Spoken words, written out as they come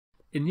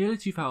In the early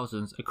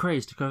 2000s, a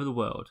craze took over the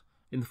world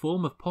in the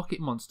form of pocket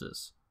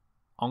monsters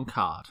on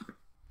card.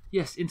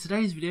 Yes, in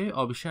today's video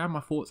I'll be sharing my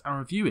thoughts and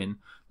reviewing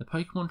the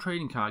Pokemon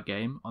trading card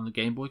game on the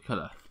Game Boy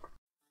Color.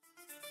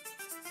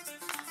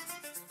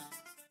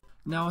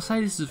 Now I say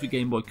this is for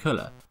Game Boy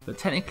Color, but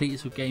technically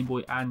it's for Game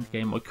Boy and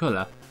Game Boy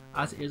Color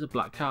as it is a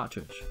black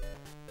cartridge.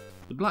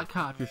 The black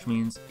cartridge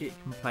means it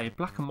can play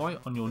black and white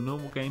on your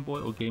normal Game Boy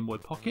or Game Boy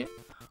Pocket,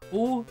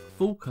 or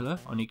full colour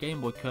on your Game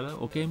Boy Color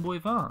or Game Boy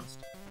Advanced.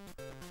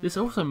 This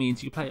also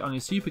means you can play it on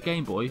your Super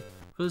Game Boy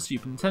for the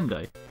Super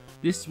Nintendo.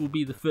 This will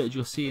be the footage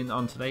you're seeing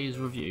on today's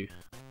review.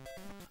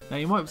 Now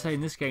you might be saying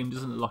this game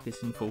doesn't look like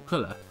it's in full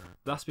colour.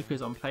 That's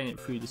because I'm playing it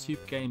through the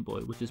Super Game Boy,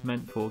 which is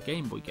meant for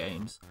Game Boy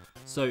games.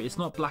 So it's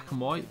not black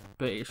and white,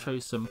 but it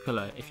shows some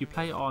colour. If you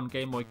play it on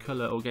Game Boy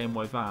Color or Game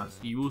Boy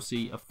Advance, you will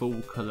see a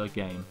full colour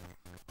game.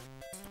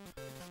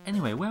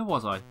 Anyway, where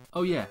was I?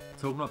 Oh yeah,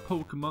 talking about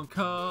Pokemon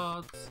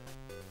cards!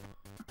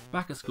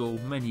 Back at school,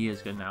 many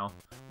years ago now,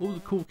 all the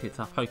cool kids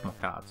have Pokemon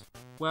cards.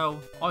 Well,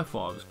 I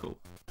thought I was cool.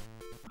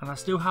 And I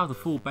still have the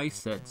full base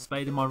set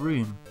displayed in my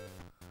room.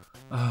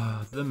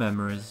 The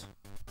memories.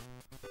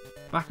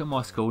 Back at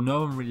my school,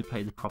 no one really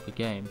played the proper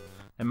game.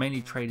 They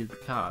mainly traded the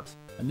cards,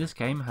 and this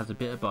game has a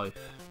bit of both.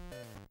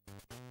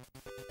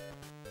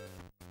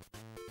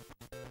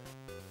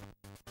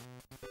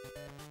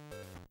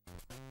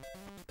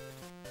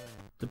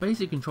 The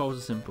basic controls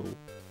are simple.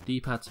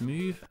 D-pad to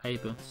move, A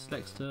button to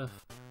select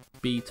stuff,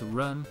 B to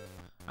run,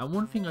 and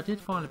one thing I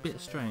did find a bit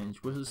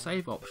strange was the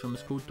save option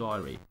was called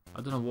Diary.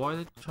 I don't know why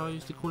they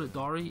chose to call it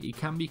Diary. It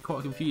can be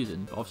quite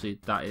confusing, but obviously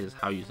that is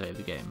how you save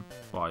the game,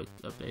 by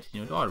updating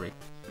your diary.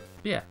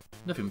 But yeah,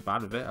 nothing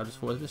bad with it, I just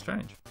thought it was a bit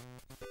strange.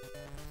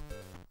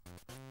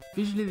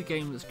 Visually the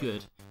game looks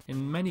good.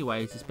 In many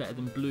ways it's better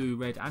than blue,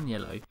 red and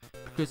yellow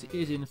because it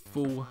is in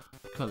full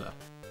colour.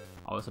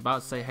 I was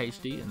about to say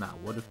HD and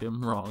that would have been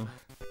wrong.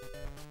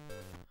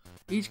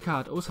 Each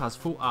card also has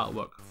full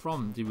artwork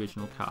from the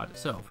original card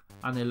itself,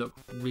 and they look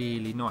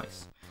really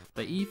nice.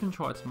 They even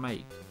tried to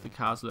make the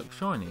cards look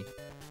shiny.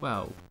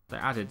 Well, they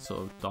added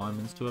sort of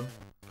diamonds to them.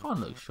 Kinda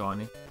looks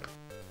shiny.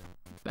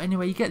 But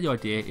anyway, you get the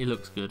idea, it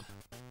looks good.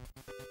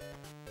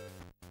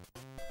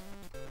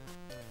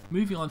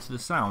 Moving on to the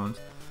sound,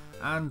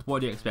 and what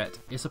do you expect?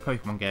 It's a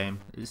Pokemon game.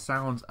 It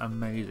sounds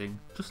amazing.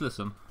 Just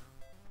listen.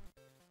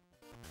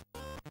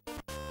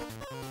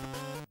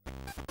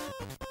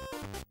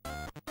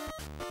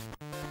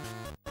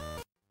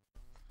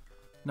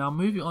 Now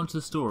moving on to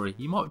the story,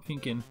 you might be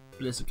thinking,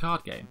 but it's a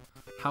card game,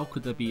 how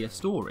could there be a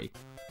story?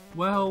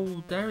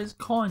 Well, there is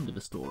kind of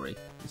a story.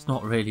 It's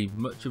not really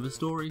much of a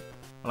story,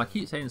 and I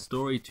keep saying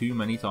story too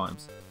many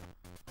times.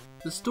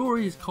 The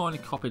story is kind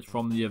of copied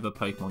from the other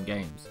Pokemon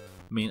games.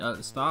 I mean, at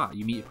the start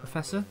you meet a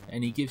professor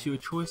and he gives you a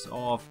choice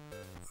of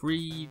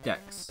 3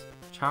 decks,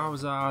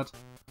 Charizard,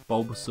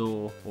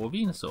 Bulbasaur or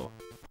Venusaur.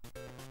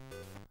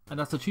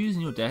 And after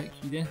choosing your deck,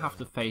 you then have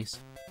to face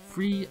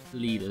 3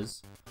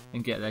 leaders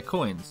and get their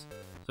coins.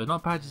 So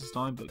not badges this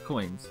time, but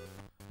coins.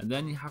 And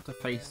then you have to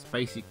face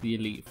basically the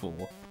Elite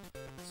Four.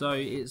 So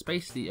it's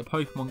basically a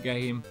Pokemon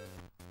game,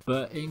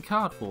 but in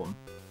card form.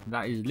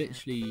 That is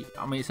literally,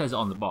 I mean it says it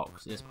on the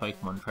box, it's a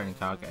Pokemon trading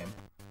card game.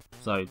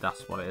 So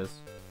that's what it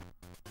is.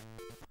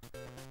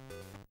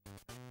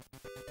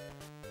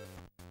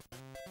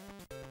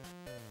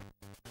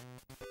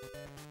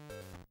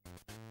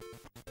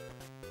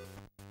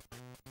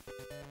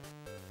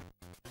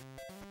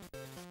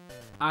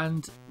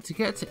 And to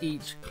get to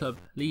each club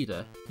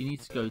leader, you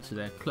need to go to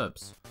their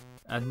clubs,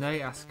 and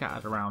they are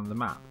scattered around the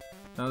map.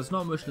 Now there's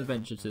not much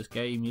adventure to this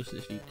game, you just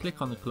literally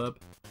click on the club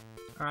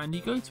and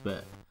you go to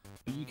it.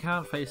 But you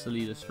can't face the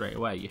leader straight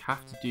away, you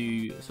have to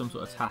do some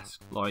sort of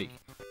task like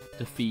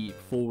defeat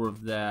 4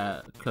 of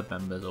their club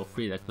members or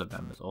 3 of their club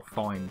members, or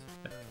find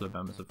their club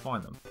members and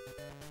find them.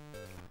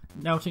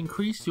 Now to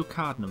increase your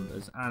card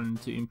numbers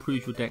and to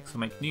improve your decks and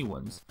make new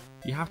ones,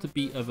 you have to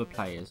beat other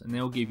players and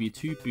they'll give you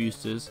 2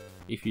 boosters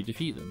if you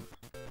defeat them.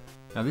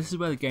 Now this is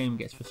where the game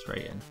gets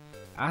frustrating,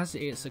 as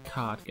it's a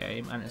card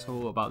game and it's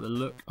all about the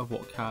look of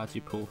what cards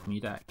you pull from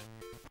your deck.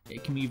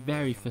 It can be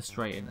very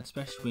frustrating,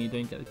 especially when you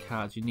don't get the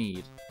cards you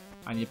need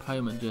and your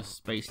opponent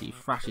just basically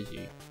thrashes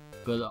you.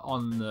 But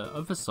on the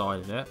other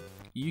side of it,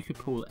 you could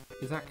pull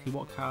exactly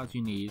what cards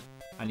you need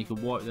and you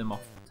can wipe them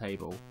off the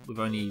table with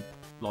only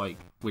like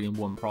winning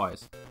 1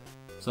 prize.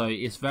 So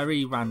it's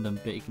very random,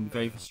 but it can be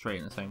very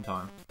frustrating at the same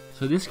time.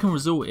 So this can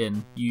result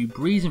in you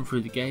breezing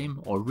through the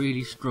game or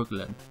really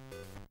struggling.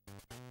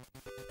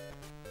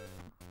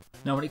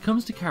 Now when it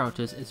comes to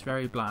characters, it's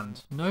very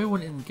bland. No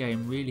one in the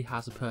game really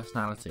has a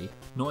personality,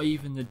 not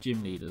even the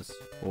gym leaders,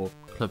 or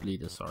club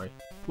leaders, sorry.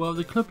 Well,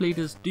 the club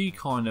leaders do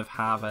kind of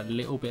have a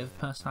little bit of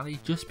personality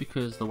just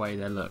because of the way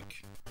they look.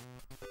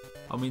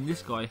 I mean,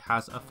 this guy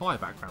has a fire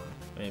background.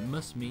 It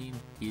must mean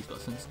he's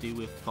got something to do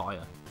with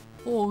fire.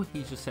 Or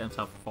he's just set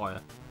himself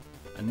afire.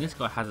 And this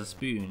guy has a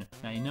spoon.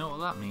 Now you know what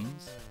that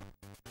means.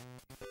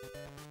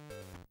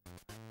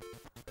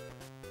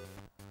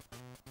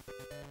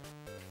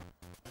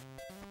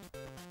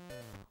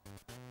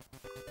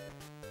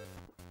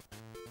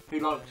 Who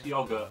likes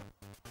yogurt?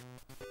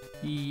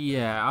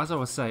 Yeah, as I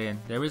was saying,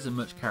 there isn't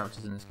much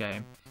characters in this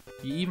game.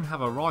 You even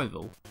have a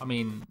rival. I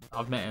mean,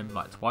 I've met him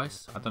like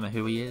twice, I don't know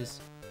who he is,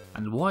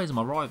 and why is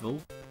my rival,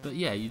 but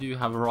yeah, you do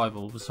have a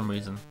rival for some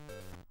reason.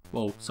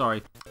 Well,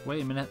 sorry,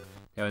 wait a minute,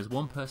 there is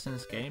one person in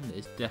this game that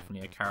is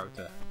definitely a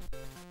character.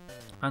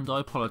 And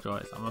I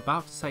apologise, I'm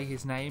about to say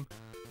his name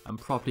and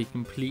probably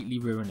completely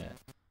ruin it.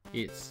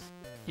 It's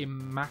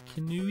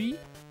Imakinui?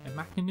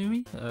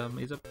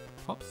 He's a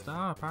pop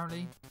star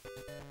apparently.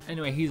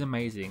 Anyway, he's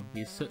amazing,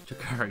 he's such a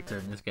character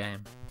in this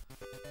game.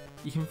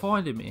 You can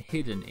find him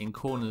hidden in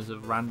corners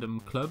of random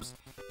clubs.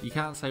 You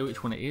can't say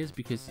which one it is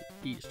because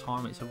each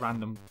time it's a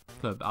random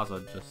club, as I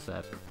just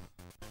said.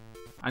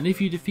 And if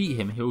you defeat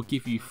him, he'll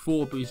give you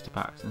 4 booster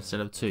packs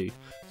instead of 2.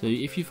 So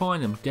if you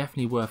find him,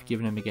 definitely worth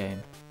giving him a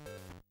game.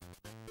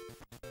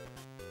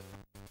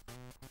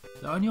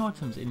 The only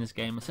items in this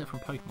game, except from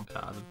Pokemon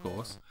cards of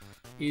course,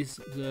 is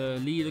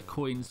the leader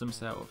coins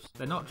themselves.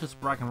 They're not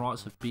just bragging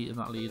rights of beating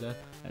that leader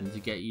and to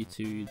get you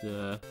to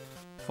the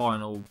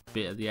final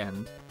bit at the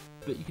end,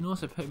 but you can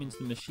also put them into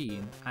the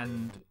machine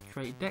and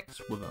create decks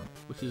with them,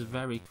 which is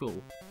very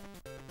cool.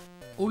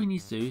 All you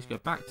need to do is go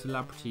back to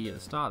Laboratory at the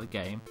start of the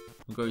game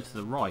and go to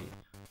the right.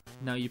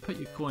 Now you put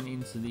your coin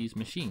into these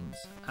machines,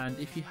 and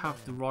if you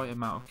have the right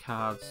amount of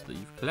cards that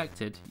you've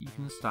collected, you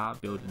can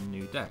start building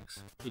new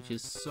decks, which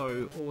is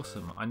so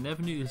awesome. I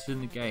never knew this was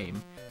in the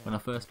game when I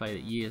first played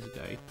it years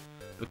ago,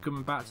 but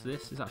coming back to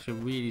this is actually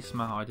a really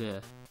smart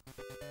idea.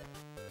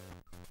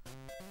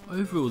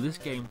 Overall, this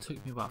game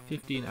took me about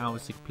 15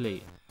 hours to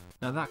complete.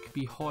 Now that could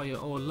be higher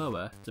or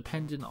lower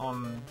depending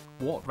on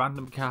what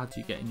random cards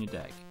you get in your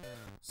deck.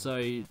 So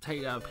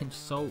take that with a pinch of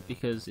salt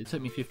because it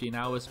took me 15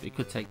 hours, but it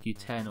could take you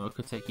 10 or it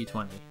could take you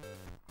 20.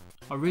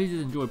 I really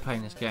did enjoy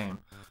playing this game,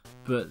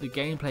 but the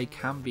gameplay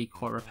can be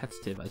quite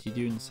repetitive as you're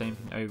doing the same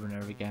thing over and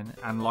over again,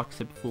 and like I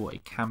said before,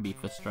 it can be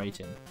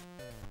frustrating.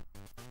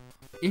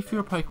 If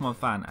you're a Pokemon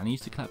fan and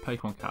used to collect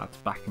Pokemon cards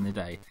back in the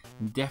day,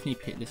 then definitely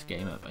pick this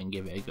game up and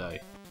give it a go.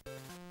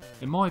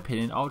 In my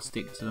opinion, I would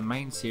stick to the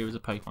main series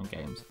of Pokemon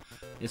games.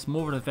 It's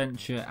more of an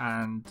adventure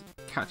and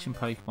catching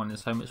Pokemon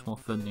is so much more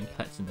fun than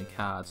collecting the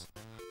cards.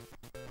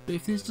 But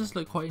if this does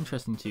look quite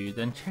interesting to you,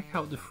 then check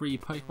out the free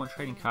Pokemon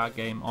trading card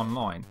game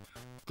online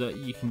that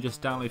you can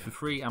just download for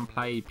free and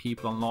play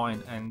people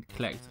online and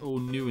collect all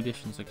new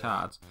editions of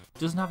cards. It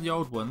doesn't have the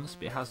old ones,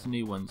 but it has the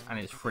new ones and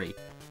it's free.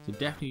 So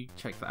definitely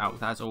check that out,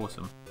 that's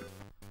awesome.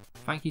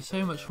 Thank you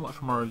so much for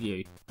watching my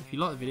review. If you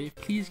like the video,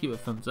 please give it a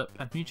thumbs up,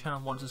 and if you're new channel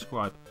want to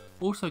subscribe.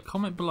 Also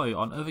comment below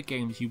on other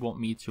games you want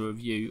me to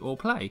review or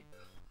play.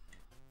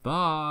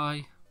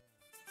 Bye!